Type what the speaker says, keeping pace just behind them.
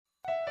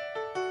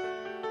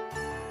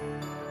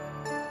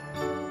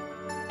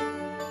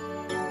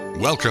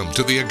Welcome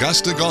to the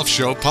Augusta Golf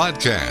Show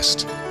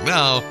podcast.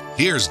 Now,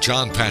 here's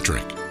John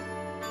Patrick.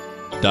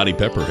 Dottie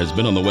Pepper has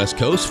been on the West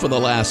Coast for the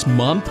last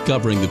month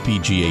covering the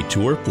PGA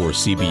Tour for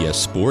CBS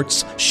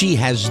Sports. She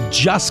has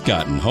just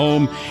gotten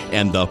home,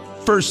 and the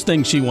first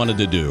thing she wanted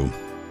to do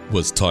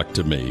was talk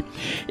to me.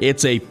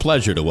 It's a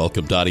pleasure to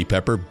welcome Dottie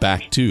Pepper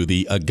back to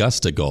the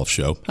Augusta Golf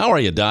Show. How are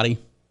you, Dottie?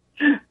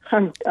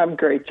 I'm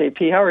great,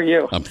 JP. How are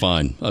you? I'm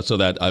fine. So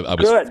that I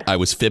was Good. I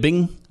was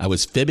fibbing. I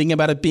was fibbing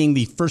about it being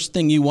the first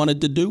thing you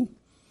wanted to do.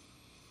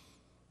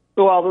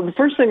 Well, the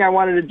first thing I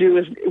wanted to do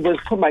was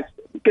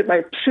get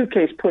my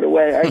suitcase put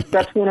away.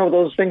 That's one of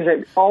those things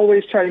I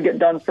always try to get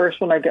done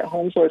first when I get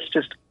home. So it's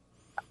just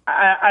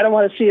I don't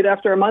want to see it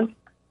after a month.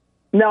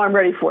 Now I'm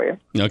ready for you.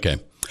 Okay.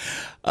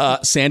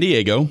 San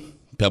Diego,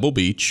 Pebble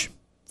Beach,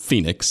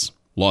 Phoenix,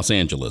 Los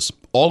Angeles.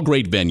 All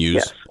great venues,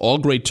 Yes. all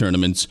great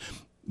tournaments.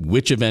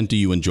 Which event do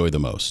you enjoy the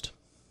most?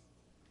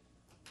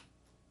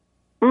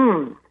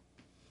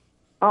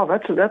 Oh,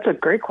 that's a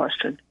great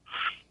question.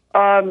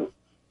 I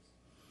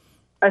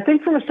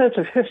think from a sense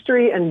of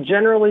history and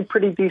generally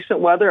pretty decent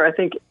weather, I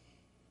think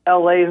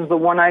LA is the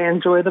one I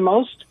enjoy the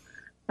most.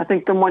 I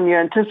think the one you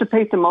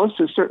anticipate the most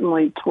is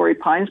certainly Torrey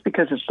Pines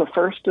because it's the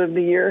first of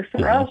the year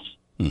for us.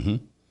 Mm-hmm.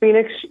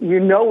 Phoenix,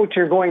 you know what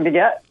you're going to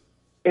get.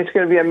 It's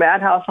going to be a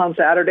madhouse on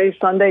Saturday.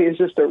 Sunday is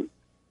just a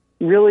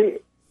really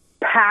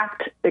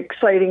packed,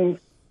 exciting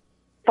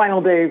final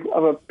day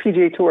of a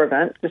PGA Tour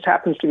event. This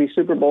happens to be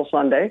Super Bowl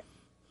Sunday.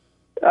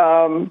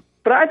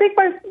 But I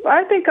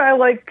think I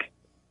like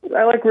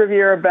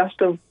Riviera best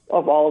of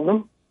all of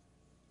them.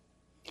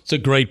 It's a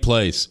great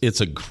place. It's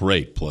a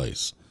great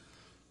place.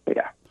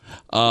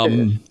 Yeah.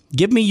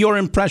 Give me your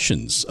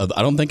impressions.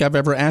 I don't think I've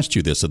ever asked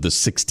you this of the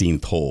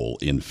 16th hole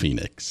in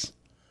Phoenix.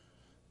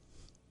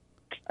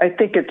 I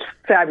think it's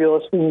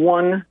fabulous.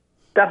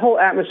 That whole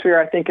atmosphere,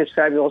 I think, is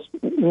fabulous.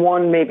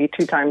 One, maybe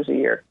two times a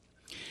year.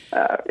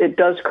 It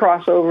does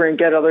cross over and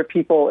get other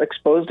people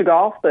exposed to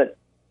golf that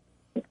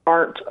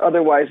aren't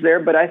otherwise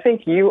there. But I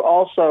think you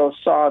also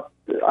saw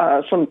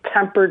some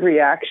tempered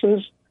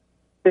reactions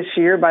this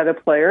year by the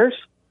players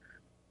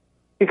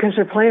because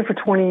they're playing for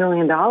 $20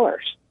 million.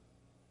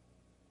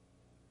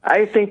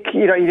 I think,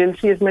 you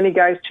didn't see as many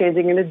guys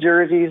changing into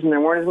jerseys and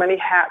there weren't as many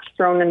hats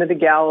thrown into the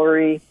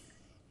gallery.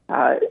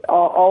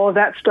 All of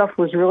that stuff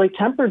was really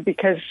tempered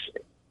because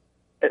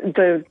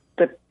the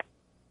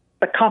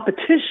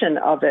competition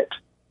of it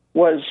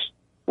was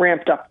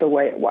ramped up the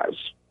way it was.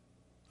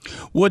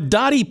 Would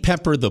Dottie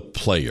Pepper, the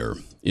player,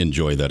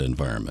 enjoy that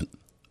environment?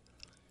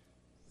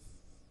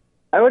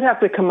 I would have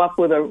to come up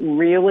with a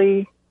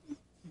really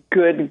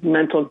good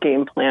mental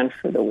game plan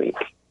for the week.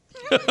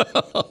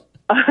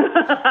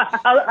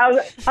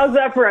 How's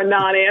that for a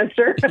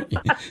non-answer?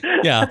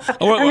 Yeah.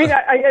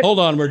 Hold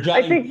on.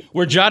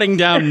 We're jotting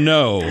down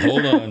no.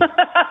 Hold on.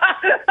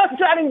 I'm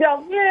jotting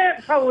down,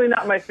 probably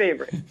not my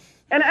favorite.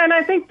 And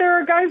I think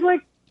there are guys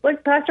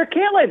like Patrick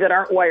Cantlay that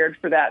aren't wired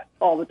for that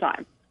all the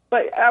time.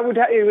 But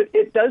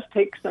it does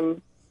take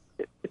some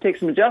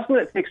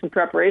adjustment, it takes some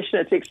preparation,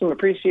 it takes some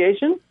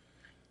appreciation,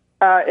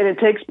 and it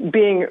takes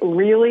being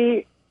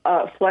really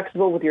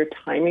flexible with your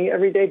timing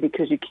every day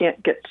because you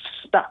can't get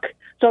stuck.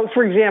 So,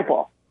 for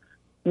example,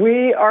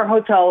 our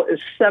hotel is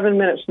 7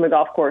 minutes from the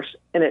golf course,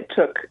 and it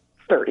took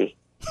 30.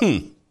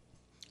 So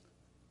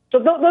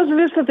those are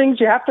just the things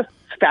you have to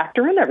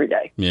factor in every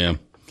day. Yeah.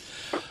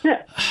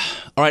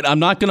 All right, I'm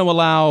not going to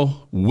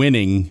allow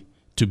winning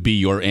to be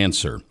your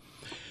answer.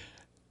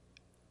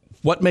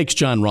 What makes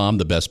Jon Rahm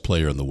the best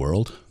player in the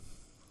world?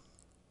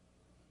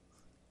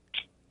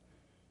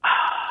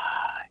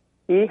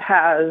 He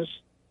has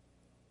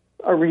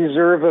a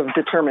reserve of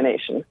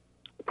determination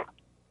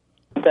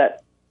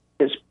that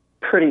is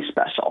pretty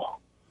special.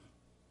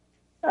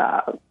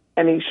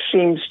 And he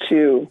seems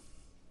to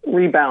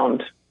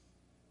rebound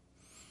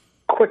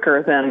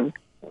quicker than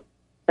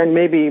and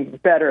maybe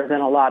better than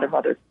a lot of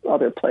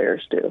other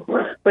players do.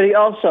 But he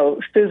also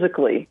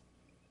physically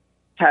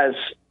has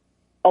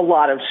a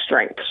lot of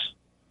strengths.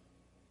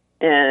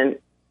 And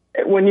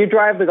when you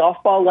drive the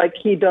golf ball like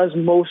he does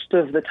most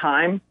of the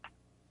time,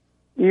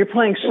 you're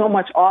playing so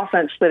much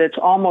offense that it's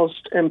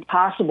almost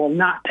impossible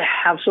not to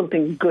have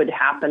something good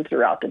happen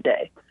throughout the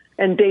day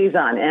and days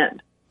on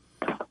end.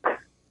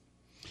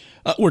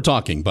 We're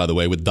talking, by the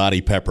way, with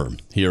Dottie Pepper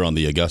here on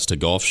the Augusta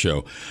Golf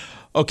Show.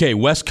 Okay,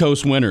 West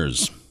Coast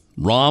winners.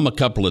 Rahm a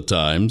couple of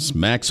times,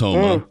 Max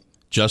Homa,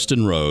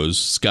 Justin Rose,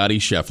 Scotty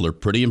Scheffler.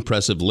 Pretty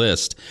impressive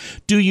list.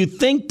 Do you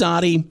think,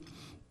 Dottie,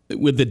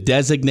 with the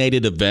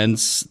designated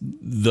events,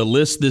 the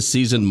list this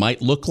season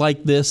might look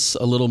like this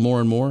a little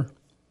more and more?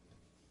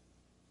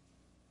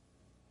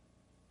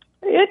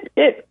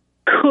 It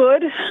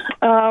could.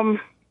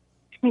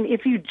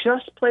 If you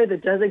just play the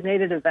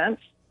designated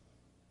events,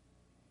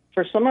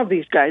 for some of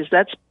these guys,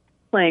 that's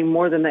playing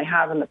more than they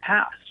have in the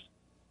past.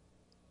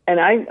 And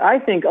I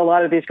think a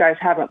lot of these guys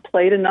haven't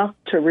played enough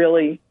to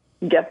really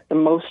get the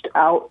most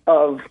out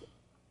of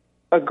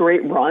a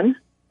great run.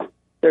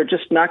 They're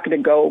just not going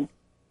to go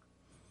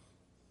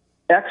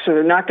X or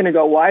they're not going to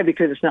go Y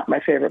because it's not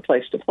my favorite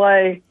place to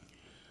play.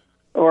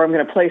 or I'm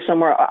going to play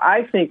somewhere.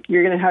 I think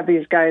you're going to have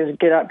these guys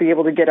be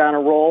able to get on a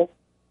roll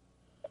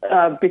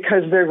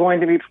because they're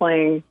going to be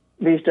playing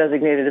these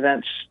designated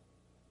events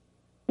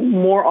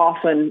more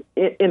often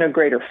in a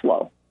greater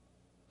flow.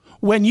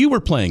 When you were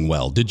playing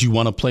well, did you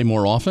want to play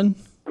more often?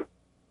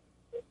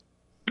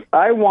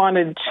 I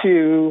wanted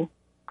to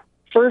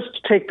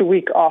first take the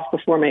week off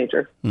before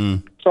major.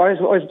 So I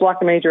always block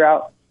the major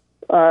out.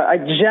 I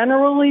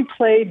generally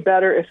played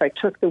better if I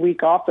took the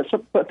week off,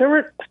 but there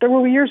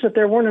were years that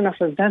there weren't enough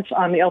events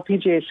on the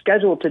LPGA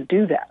schedule to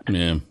do that.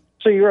 Yeah.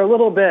 So you're a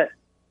little bit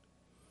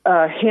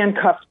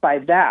handcuffed by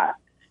that.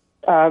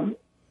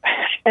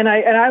 And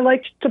I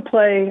liked to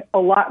play a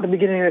lot at the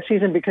beginning of the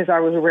season because I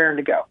was raring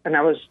to go and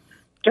I was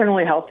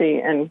generally healthy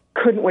and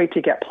couldn't wait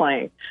to get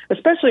playing,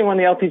 especially when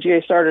the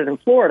LPGA started in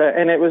Florida.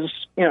 And it was,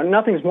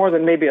 nothing's more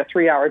than maybe a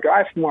 3-hour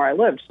drive from where I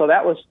lived. So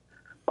that was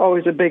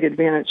always a big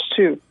advantage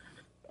too.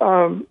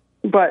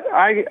 But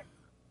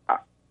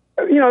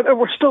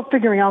we're still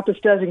figuring out this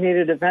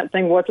designated event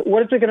thing. What is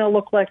it going to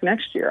look like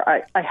next year?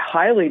 I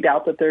highly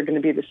doubt that they're going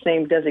to be the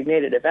same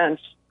designated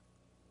events.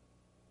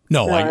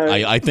 No,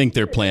 I think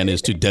their plan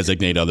is to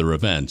designate other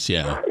events.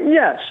 Yeah.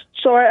 Yes.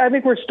 So I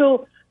think we're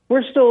still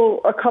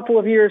a couple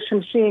of years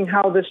from seeing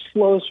how this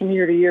flows from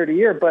year to year to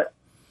year. But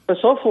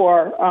so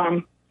far,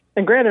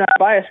 and granted, I'm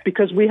biased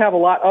because we have a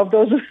lot of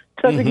those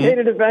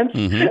designated events.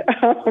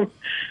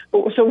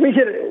 So we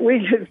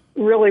get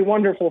really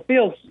wonderful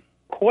fields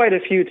quite a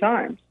few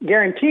times,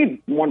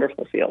 guaranteed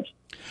wonderful fields.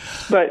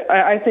 But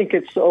I think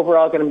it's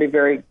overall going to be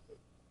very,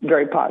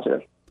 very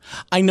positive.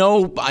 I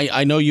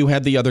know you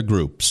had the other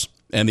groups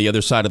and the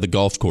other side of the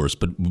golf course,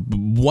 but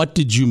what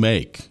did you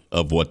make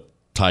of what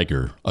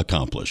Tiger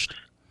accomplished?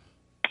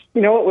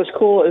 What was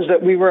cool is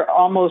that we were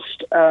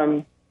almost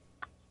the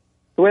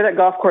way that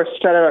golf course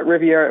set out at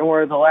Riviera and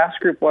where the last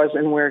group was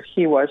and where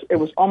he was, it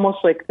was almost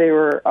like they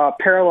were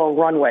parallel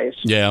runways.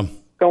 Yeah.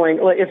 Going,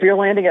 like, if you're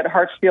landing at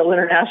Hartsfield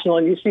International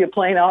and you see a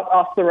plane out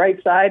off the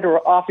right side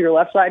or off your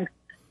left side,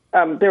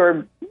 there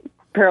were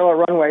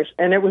parallel runways,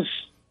 and it was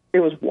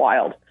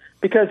wild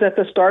because at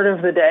the start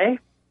of the day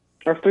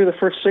or through the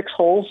first 6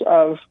 holes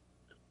of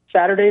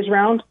Saturday's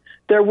round,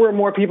 there were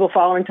more people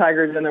following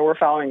Tiger than there were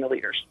following the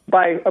leaders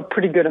by a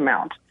pretty good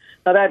amount.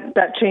 Now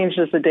that changed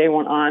as the day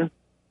went on,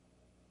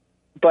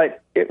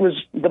 but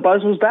the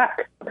buzz was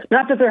back.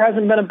 Not that there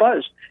hasn't been a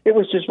buzz; it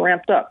was just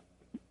ramped up.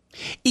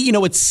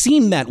 It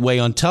seemed that way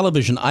on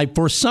television.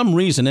 For some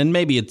reason, and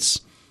maybe it's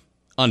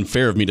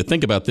unfair of me to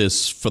think about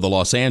this for the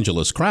Los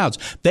Angeles crowds,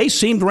 they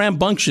seemed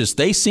rambunctious.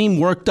 They seemed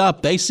worked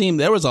up.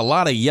 There was a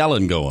lot of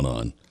yelling going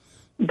on.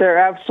 There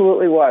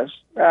absolutely was.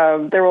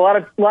 There were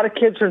a lot of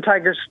kids from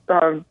Tiger's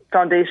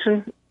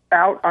Foundation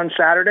out on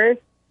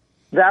Saturday.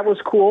 That was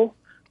cool.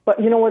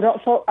 But you know what?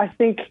 Also, I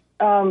think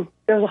there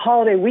was a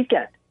holiday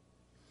weekend,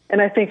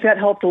 and I think that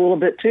helped a little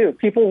bit too.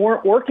 People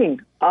weren't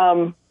working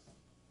on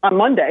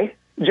Monday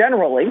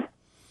generally.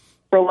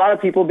 For a lot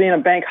of people, being a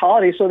bank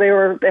holiday, so they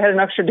had an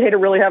extra day to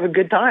really have a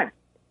good time.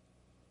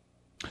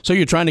 So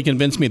you're trying to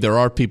convince me there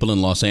are people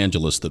in Los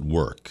Angeles that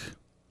work?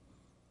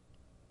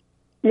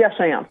 Yes,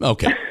 I am.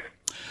 Okay.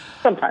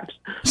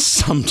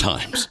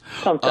 Sometimes.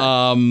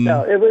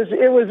 No, it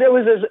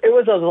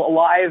was as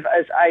alive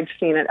as I'd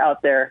seen it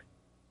out there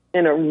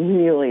in a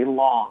really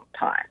long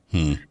time.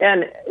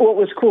 And what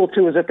was cool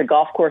too is that the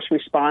golf course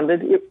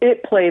responded.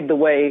 It played the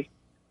way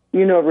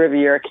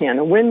Riviera can.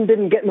 The wind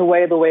didn't get in the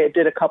way it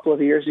did a couple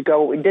of years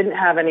ago. We didn't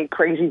have any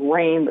crazy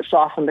rain that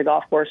softened the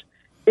golf course.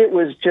 It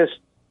was just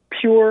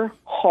pure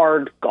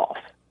hard golf.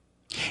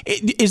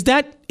 Is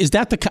that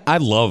I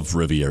love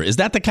Riviera. Is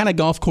that the kind of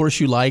golf course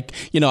you like?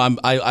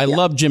 I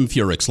love Jim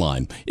Furyk's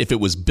line. If it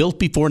was built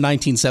before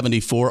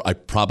 1974, I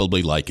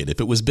probably like it.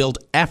 If it was built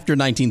after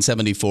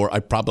 1974, I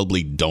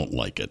probably don't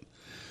like it.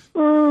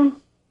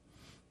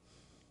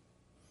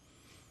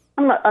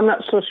 I'm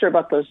not so sure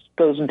about those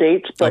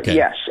dates, but okay.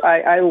 Yes,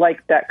 I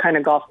like that kind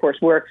of golf course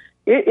where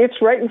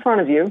it's right in front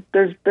of you.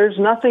 There's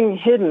nothing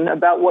hidden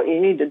about what you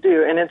need to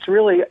do, and it's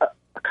really a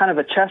kind of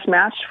a chess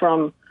match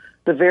from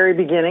the very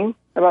beginning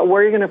about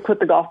where you're going to put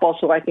the golf ball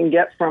so I can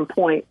get from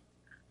point.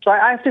 So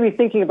I have to be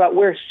thinking about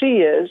where C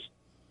is,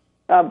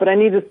 but I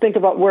need to think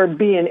about where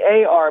B and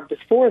A are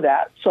before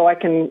that so I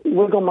can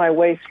wiggle my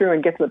way through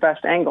and get to the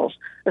best angles,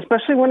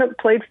 especially when it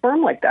played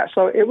firm like that.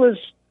 So it was,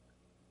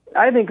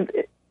 I think,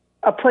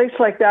 a place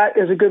like that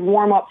is a good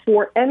warm-up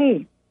for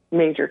any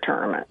major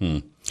tournament.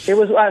 It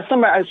was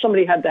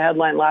somebody had the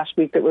headline last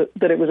week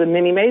that it was a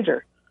mini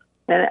major,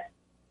 and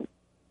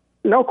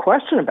no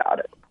question about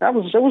it. It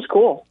was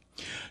cool.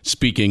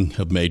 Speaking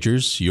of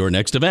majors, your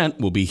next event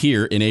will be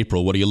here in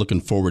April. What are you looking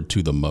forward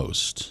to the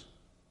most?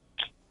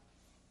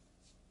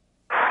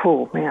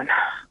 Oh, man.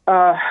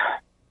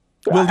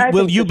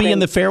 Will you be in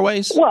the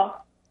fairways?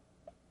 Well,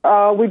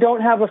 we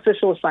don't have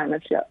official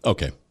assignments yet.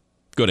 Okay.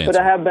 Good answer.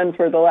 But I have been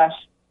for the last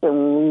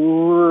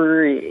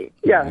 3.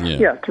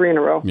 Yeah, 3 in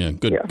a row. Yeah,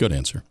 good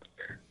answer.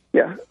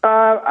 Yeah.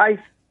 I'm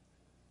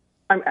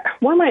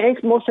one of my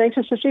most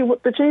anxious to see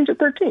what the change at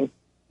 13.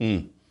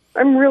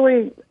 I'm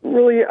really,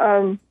 really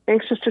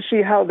anxious to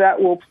see how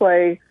that will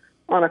play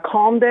on a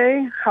calm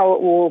day, how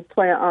it will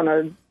play on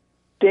a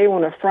day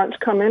when the fronts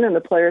come in and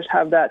the players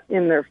have that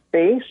in their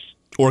face.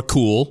 Or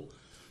cool.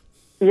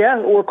 Yeah,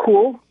 or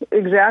cool.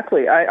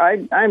 Exactly.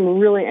 I'm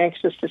really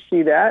anxious to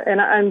see that,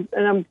 and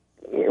I'm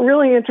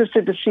really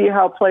interested to see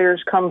how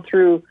players come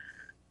through.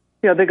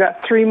 They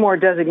got 3 more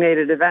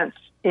designated events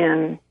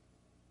in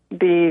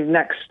the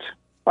next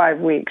 5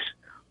 weeks.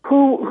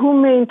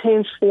 Who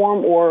maintains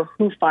form or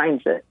who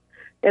finds it,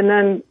 and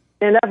then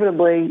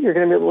inevitably you're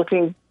going to be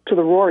looking to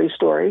the Rory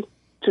story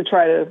to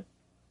try to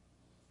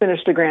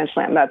finish the Grand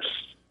Slam. That's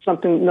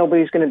something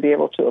nobody's going to be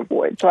able to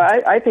avoid. So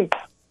I think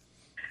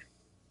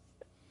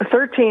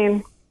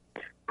 13,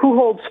 who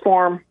holds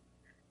form,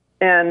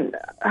 and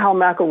how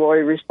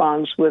McIlroy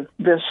responds with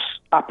this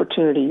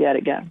opportunity yet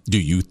again. Do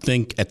you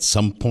think at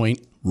some point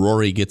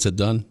Rory gets it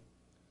done?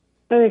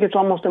 I think it's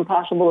almost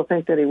impossible to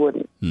think that he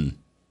wouldn't.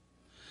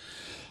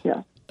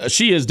 Yeah.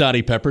 She is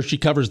Dottie Pepper. She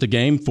covers the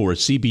game for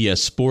CBS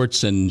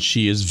Sports, and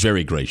she is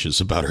very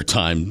gracious about her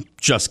time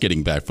just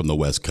getting back from the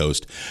West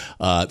Coast.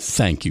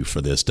 Thank you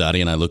for this,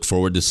 Dottie, and I look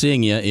forward to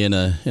seeing you in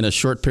a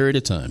short period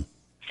of time.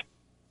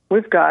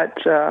 We've got,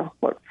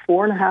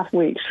 4.5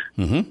 weeks.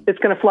 Mm-hmm. It's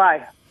going to fly.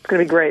 It's going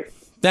to be great.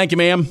 Thank you,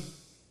 ma'am.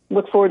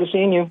 Look forward to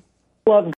seeing you. Love.